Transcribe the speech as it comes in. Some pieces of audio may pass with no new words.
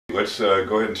Let's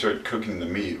go ahead and start cooking the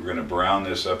meat. We're going to brown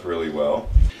this up really well.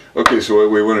 Okay, so what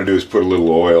we want to do is put a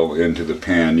little oil into the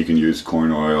pan. You can use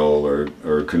corn oil or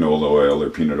canola oil or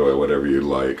peanut oil, whatever you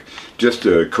like, just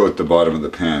to coat the bottom of the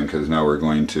pan, because now we're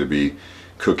going to be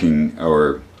cooking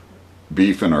our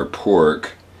beef and our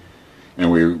pork. And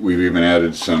we've even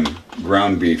added some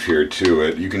ground beef here to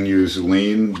it. You can use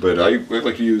lean, but I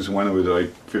like to use one with like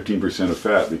 15% of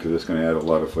fat because it's going to add a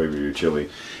lot of flavor to your chili.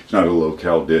 It's not a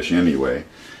low-cal dish anyway.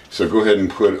 So go ahead and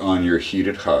put on your heat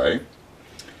at high.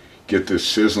 Get this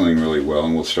sizzling really well,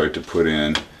 and we'll start to put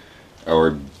in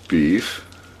our beef.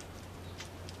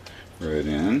 Right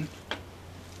in.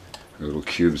 Little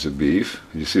cubes of beef.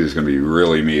 You see, this is going to be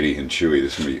really meaty and chewy.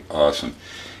 This is going to be awesome.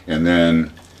 And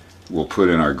then we'll put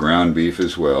in our ground beef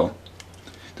as well.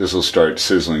 This will start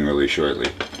sizzling really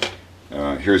shortly.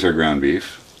 Here's our ground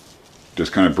beef.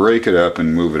 Just kind of break it up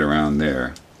and move it around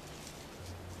there.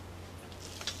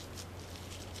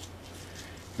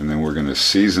 And then we're going to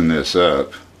season this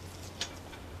up.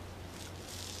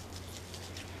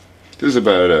 This is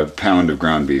about a pound of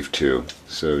ground beef too.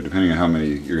 So depending on how many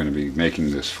you're going to be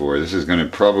making this for, this is going to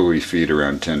probably feed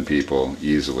around 10 people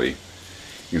easily.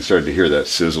 You can start to hear that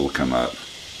sizzle come up.